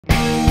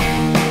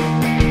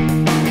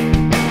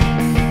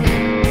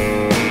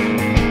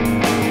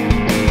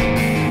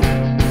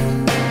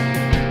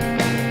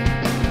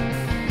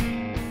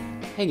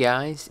Hey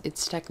guys,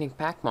 it's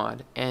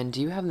TechnicPackMod, and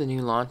do you have the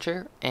new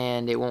launcher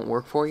and it won't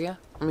work for you?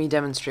 Let me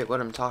demonstrate what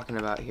I'm talking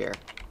about here.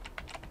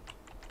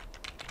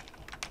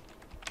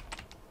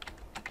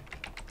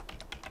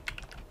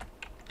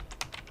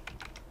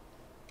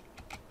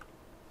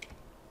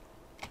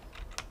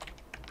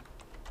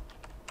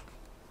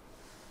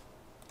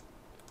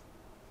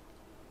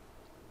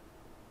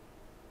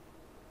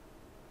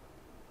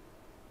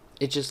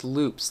 It just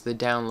loops the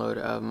download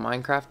of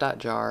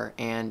Minecraft.jar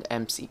and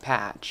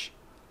MC-Patch.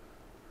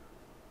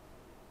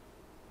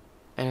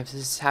 And if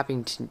this is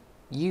happening to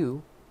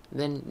you,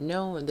 then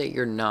know that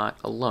you're not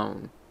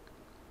alone.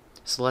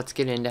 So let's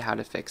get into how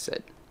to fix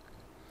it.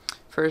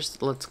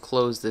 First, let's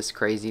close this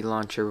crazy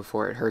launcher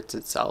before it hurts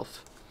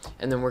itself.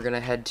 And then we're going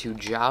to head to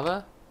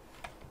java.com.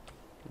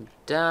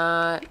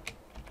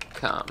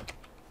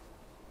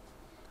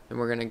 And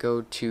we're going to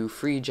go to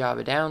free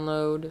Java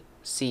download,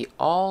 see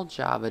all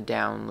Java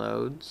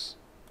downloads,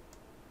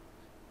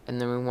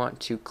 and then we want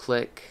to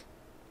click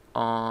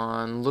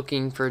on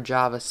looking for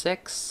Java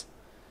 6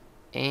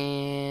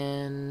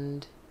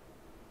 and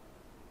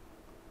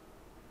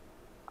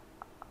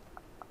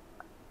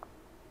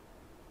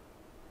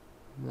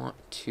want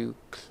to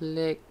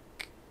click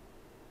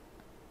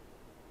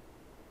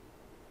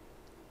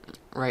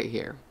right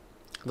here,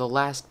 the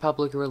last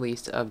public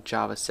release of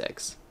Java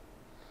 6.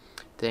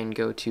 Then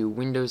go to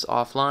Windows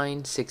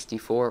Offline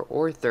 64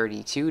 or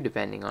 32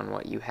 depending on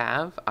what you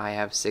have. I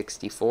have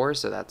 64,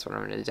 so that's what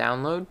I'm going to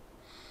download.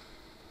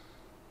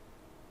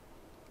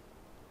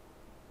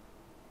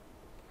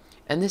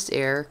 And this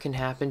error can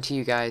happen to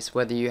you guys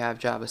whether you have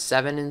Java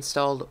 7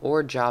 installed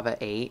or Java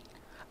 8.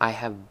 I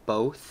have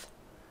both,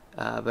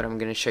 but I'm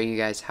going to show you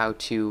guys how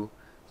to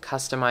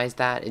customize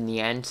that in the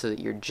end so that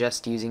you're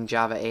just using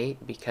Java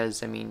 8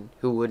 because, I mean,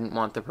 who wouldn't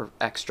want the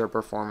extra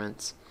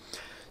performance?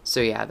 So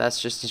yeah,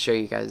 that's just to show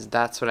you guys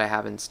that's what I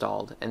have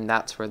installed, and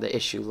that's where the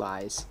issue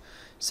lies.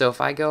 So if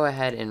I go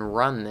ahead and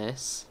run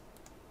this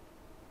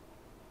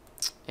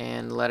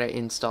and let it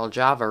install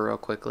Java real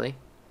quickly,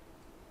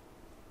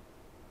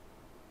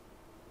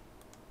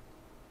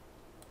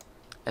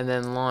 and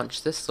then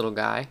launch this little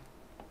guy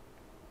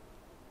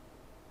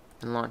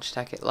and launch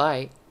Technic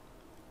Lite,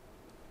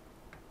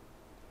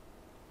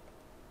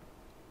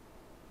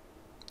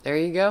 there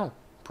you go,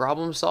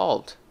 problem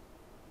solved.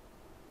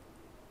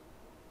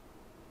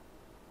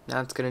 Now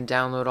it's going to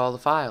download all the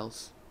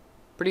files.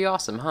 Pretty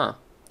awesome, huh?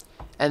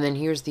 And then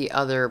here's the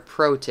other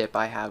pro tip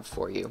I have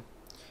for you.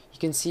 You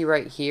can see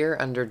right here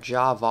under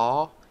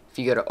Java, if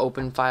you go to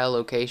Open File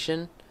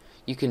Location,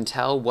 you can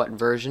tell what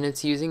version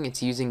it's using.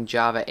 It's using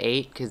Java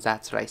 8 because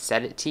that's what I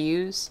set it to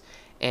use.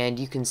 And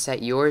you can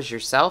set yours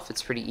yourself.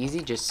 It's pretty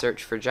easy. Just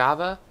search for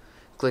Java,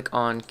 click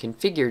on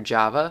Configure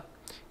Java,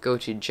 go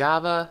to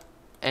Java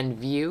and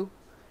View,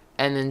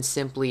 and then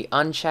simply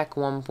uncheck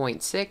 1.6,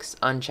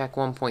 uncheck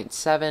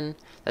 1.7.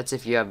 That's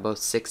if you have both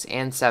 6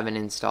 and 7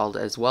 installed,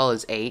 as well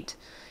as 8.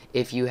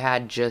 If you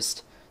had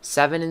just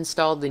 7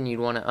 installed, then you'd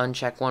want to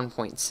uncheck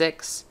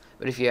 1.6.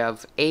 But if you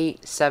have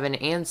 8, 7,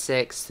 and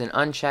 6, then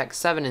uncheck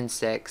 7 and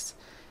 6,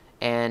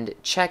 and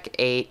check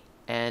 8,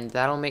 and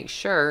that'll make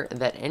sure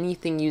that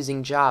anything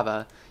using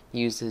Java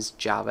uses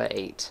Java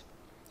 8.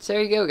 So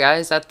there you go,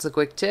 guys. That's a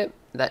quick tip.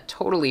 That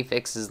totally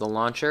fixes the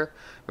launcher.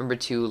 Remember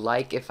to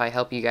like if I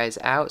help you guys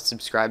out,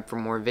 subscribe for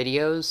more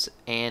videos,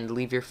 and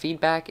leave your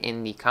feedback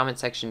in the comment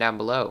section down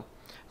below.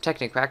 I'm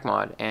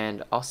TechnicPackMod,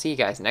 and I'll see you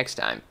guys next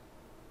time.